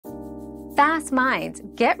Fast minds,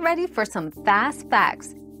 get ready for some fast facts.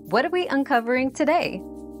 What are we uncovering today?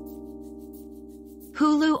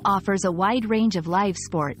 Hulu offers a wide range of live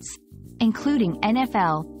sports, including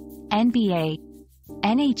NFL, NBA,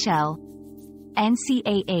 NHL,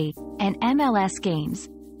 NCAA, and MLS games,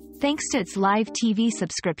 thanks to its live TV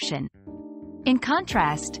subscription. In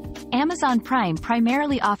contrast, Amazon Prime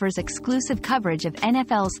primarily offers exclusive coverage of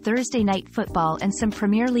NFL's Thursday Night Football and some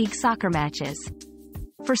Premier League soccer matches.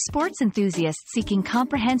 For sports enthusiasts seeking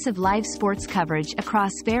comprehensive live sports coverage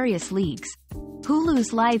across various leagues,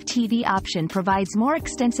 Hulu's live TV option provides more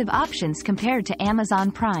extensive options compared to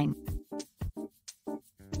Amazon Prime.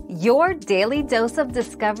 Your daily dose of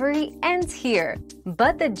discovery ends here,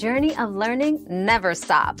 but the journey of learning never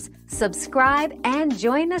stops. Subscribe and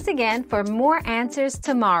join us again for more answers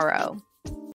tomorrow.